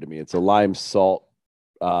margarita to me. It's a lime salt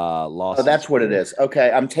loss. Oh, that's what it is. Okay,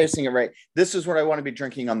 I'm tasting it right. This is what I want to be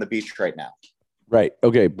drinking on the beach right now. Right.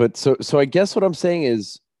 Okay. But so I guess what I'm saying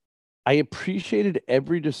is I appreciated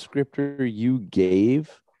every descriptor you gave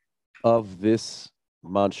of this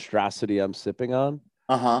monstrosity I'm sipping on.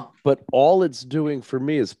 But all it's doing for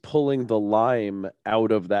me is pulling the lime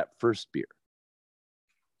out of that first beer.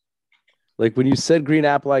 Like when you said green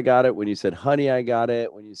apple, I got it. When you said honey, I got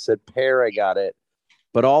it. When you said pear, I got it.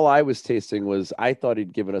 But all I was tasting was, I thought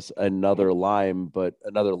he'd given us another lime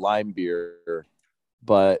beer.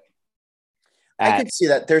 But I can see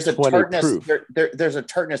that there's a tartness. There's a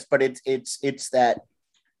tartness, but it's that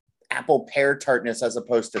apple pear tartness as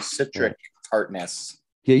opposed to citric tartness.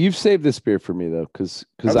 Yeah, you've saved this beer for me though, because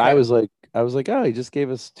Okay. I was like, oh, he just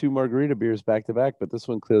gave us 2 margarita beers back to back, but this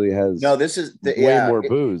one clearly has this is way more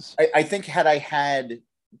booze. I think had I had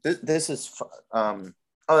this is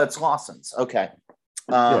that's Lawson's. Okay.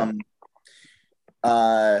 That's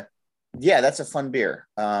a fun beer.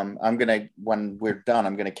 When we're done,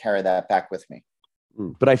 I'm gonna carry that back with me.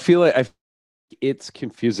 But I feel like it's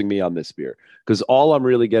confusing me on this beer, because all I'm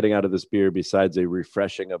really getting out of this beer, besides a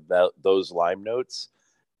refreshing of those lime notes,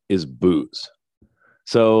 is booze.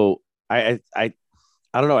 So I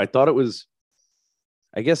don't know. I thought it was,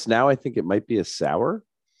 I guess now I think it might be a sour,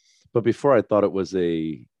 but before I thought it was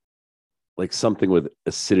like something with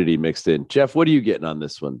acidity mixed in. Jeff, what are you getting on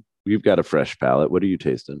this one? You've got a fresh palate. What are you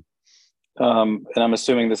tasting? And I'm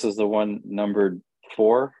assuming this is the one numbered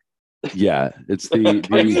 4. Yeah, it's the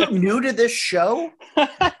Are you new to this show?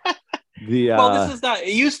 Well, this is not.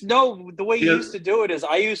 The way you used to do it is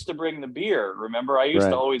I used to bring the beer. Remember, I used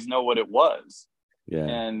to always know what it was. Yeah,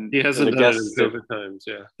 and he hasn't done it in COVID times.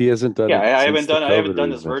 Yeah, he hasn't done. Yeah, it I haven't done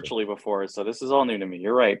this virtually before, so this is all new to me.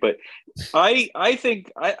 You're right, but I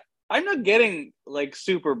think I'm not getting like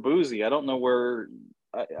super boozy. I don't know where.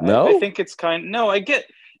 I think it's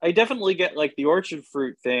I definitely get like the orchard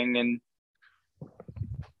fruit thing, and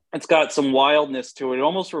it's got some wildness to it. It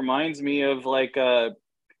almost reminds me of like a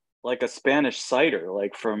Spanish cider,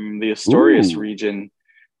 like from the Asturias region,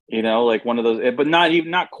 like one of those, but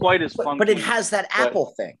not quite as funky. But it has that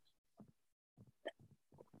apple thing.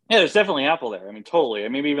 Yeah, there's definitely apple there. I mean, totally.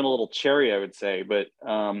 Maybe even a little cherry, I would say. But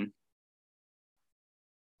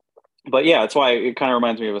yeah, that's why it kind of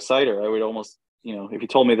reminds me of a cider. I would almost, if you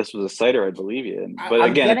told me this was a cider, I'd believe you.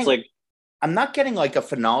 But it's like, I'm not getting like a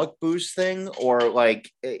phenolic booze thing, or like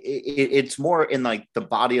it's more in like the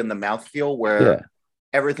body and the mouthfeel where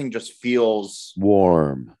everything just feels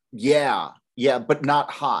warm. Yeah, but not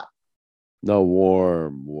hot. No,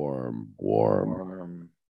 warm.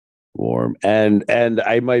 And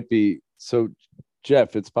I might be so,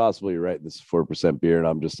 Jeff, it's possible you're right. This is 4% beer, and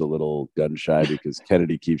I'm just a little gun shy because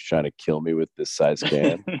Kennedy keeps trying to kill me with this size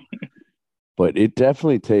can. But it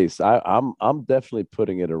definitely tastes. I'm definitely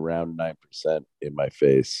putting it around 9% in my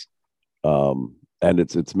face, and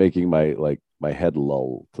it's making my head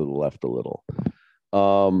lull to the left a little.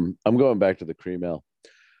 I'm going back to the cream ale.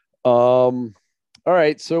 All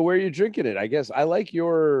right, so where are you drinking it? I guess I like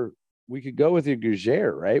your. We could go with your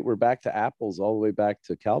Gugère, right? We're back to apples, all the way back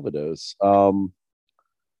to Calvados. Yeah,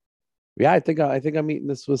 I think I'm eating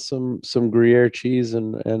this with some Gruyere cheese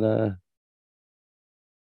and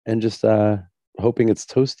just hoping it's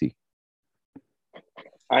toasty.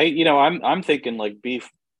 I'm thinking like beef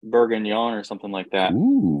bourguignon or something like that.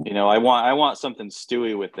 Ooh. I want something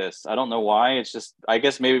stewy with this. I don't know why. It's just, I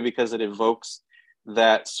guess maybe because it evokes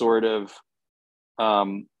that sort of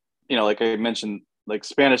like I mentioned, like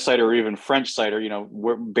Spanish cider or even French cider,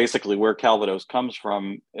 where Calvados comes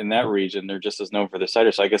from in that region. They're just as known for their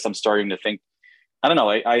cider. So I guess I'm starting to think, I don't know,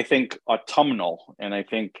 I think autumnal, and I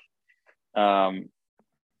think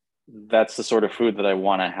that's the sort of food that I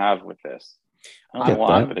want to have with this. I don't know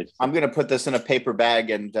why, but I'm going to put this in a paper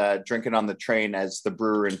bag and drink it on the train as the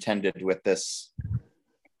brewer intended with this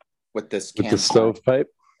with the stovepipe.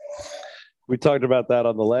 We talked about that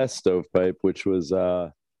on the last stovepipe, which was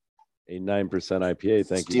a 9% IPA.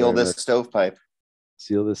 Thank you. Steal this stovepipe.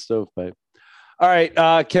 Seal This Stovepipe. All right,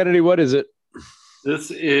 Kennedy, what is it?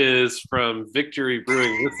 This is from Victory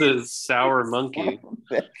Brewing. This is Sour Monkey.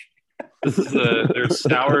 This is their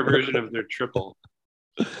sour version of their triple.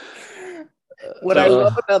 What I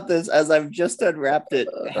love about this, as I've just unwrapped it,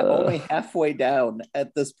 only halfway down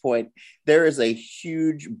at this point, there is a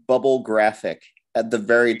huge bubble graphic at the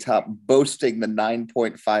very top boasting the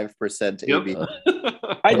 9.5% ABV.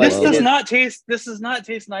 This does not taste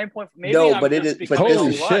 9.5. Maybe no, I'm but it just is. But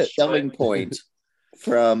Holy this is shit. selling point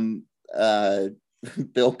from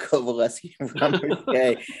Bill Kovaleski from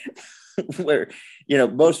UK, where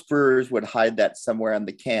most brewers would hide that somewhere on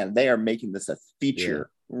the can. They are making this a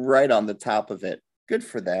feature right on the top of it. Good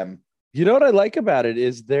for them. You know what I like about it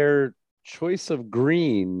is their choice of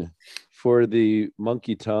green for the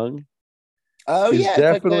monkey tongue. Oh, is yeah,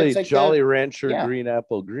 definitely it's like Jolly Rancher green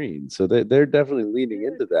apple green. So they're definitely leaning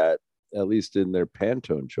into that, at least in their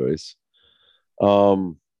Pantone choice.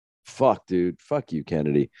 Fuck, dude. Fuck you,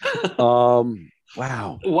 Kennedy.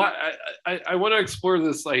 Wow. Why I want to explore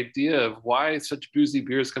this idea of why such boozy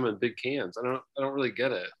beers come in big cans. I don't really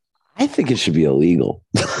get it. I think it should be illegal.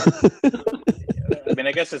 I mean,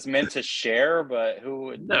 I guess it's meant to share, but who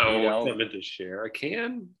would? No, it's not meant to share. A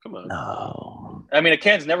can? Come on. No. I mean, a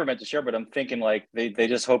can's never meant to share, but I'm thinking like they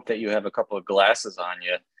just hope that you have a couple of glasses on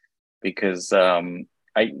you, because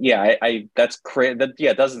that's crazy.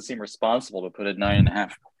 It doesn't seem responsible to put a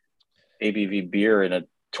 9.5 ABV beer in a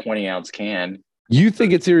 20-ounce can. You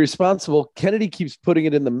think it's irresponsible? Kennedy keeps putting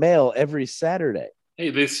it in the mail every Saturday. Hey,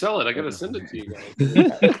 they sell it. I gotta send it to you guys.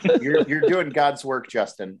 You're doing God's work,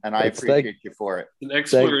 Justin, and I appreciate you for it. An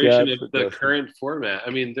exploration of the current format. I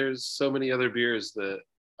mean, there's so many other beers that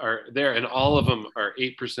are there, and all of them are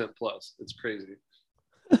 8% plus. It's crazy.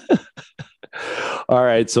 All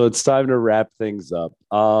right, so it's time to wrap things up.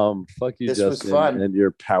 Fuck you, this Justin, was fun. and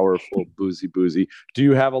your powerful boozy. Do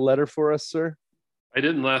you have a letter for us, sir? I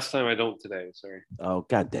didn't last time. I don't today. Sorry. Oh,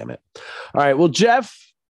 God damn it. All right. Well, Jeff,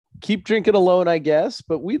 keep drinking alone, I guess,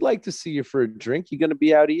 but we'd like to see you for a drink. You going to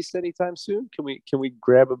be out east anytime soon? Can we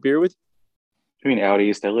grab a beer with you? I mean, out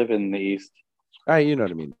east. I live in the east. All right, you know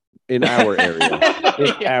what I mean. In our area.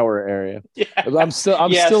 Our area. Yeah. I'm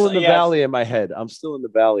still in the valley in my head. I'm still in the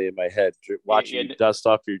valley in my head, watching you dust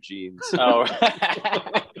off your jeans. Oh.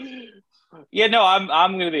 Yeah, no,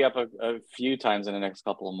 I'm going to be up a few times in the next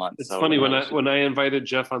couple of months. It's funny when I invited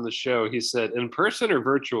Jeff on the show, he said, "In person or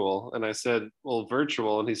virtual?" And I said, "Well,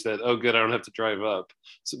 virtual." And he said, "Oh, good, I don't have to drive up."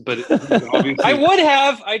 So, but obviously, I would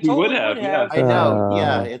have. I totally would have. Yeah, I know.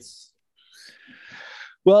 Yeah, it's.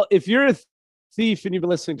 Well, if you're a thief and you've been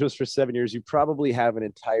listening to us for 7 years, you probably have an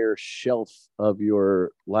entire shelf of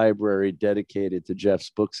your library dedicated to Jeff's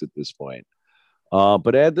books at this point.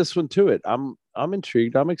 But add this one to it. I'm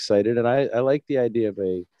intrigued. I'm excited. And I like the idea of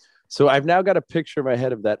so I've now got a picture in my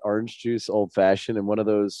head of that orange juice old fashioned and one of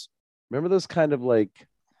those, remember those kind of like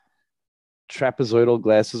trapezoidal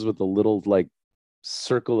glasses with a little like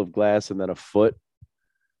circle of glass and then a foot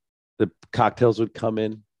the cocktails would come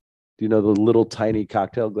in. Do you know the little tiny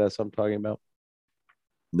cocktail glass I'm talking about?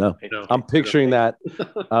 No. I'm picturing that.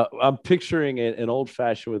 I'm picturing an old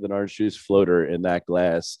fashioned with an orange juice floater in that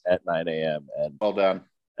glass at 9 a.m. And well done.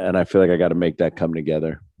 And I feel like I got to make that come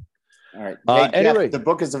together. All right. Hey, anyway, Jeff, the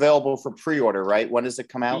book is available for pre-order, right? When does it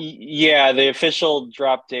come out? Yeah, the official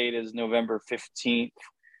drop date is November 15th.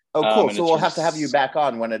 Oh, cool. So we'll have to have you back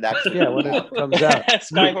on when it actually when it comes out.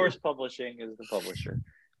 Skyhorse Publishing is the publisher.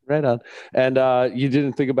 Right on. And you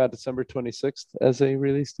didn't think about December 26th as a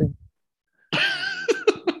release date?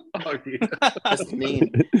 Oh, yeah. Just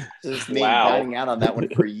me dining out on that one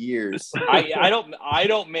for years. I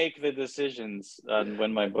don't make the decisions on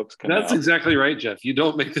when my books come out. That's exactly right, Jeff. You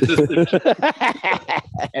don't make the decisions.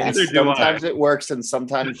 And sometimes it works, and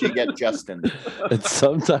sometimes you get Justin. Jeff,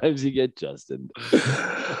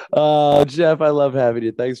 I love having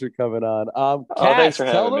you. Thanks for coming on. Thanks for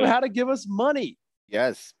tell having them me. how to give us money.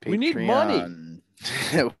 Yes, we need money.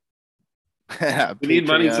 We need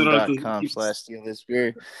money so Patreon.com/steal this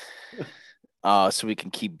beer. So we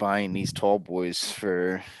can keep buying these tall boys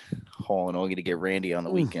for hauling Augie to get Randy on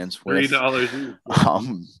the weekends. $3.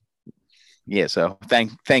 Yeah, so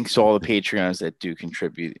thanks to all the Patreons that do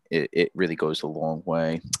contribute. It really goes a long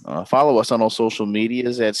way. Follow us on all social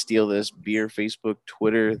medias at Steal This Beer, Facebook,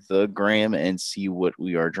 Twitter, the Gram, and see what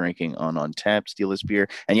we are drinking on Untappd, Steal This Beer.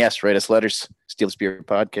 And yes, write us letters,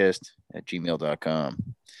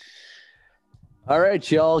 stealthisbeerpodcast@gmail.com. All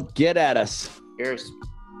right, y'all, get at us. Cheers.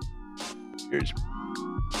 Cheers.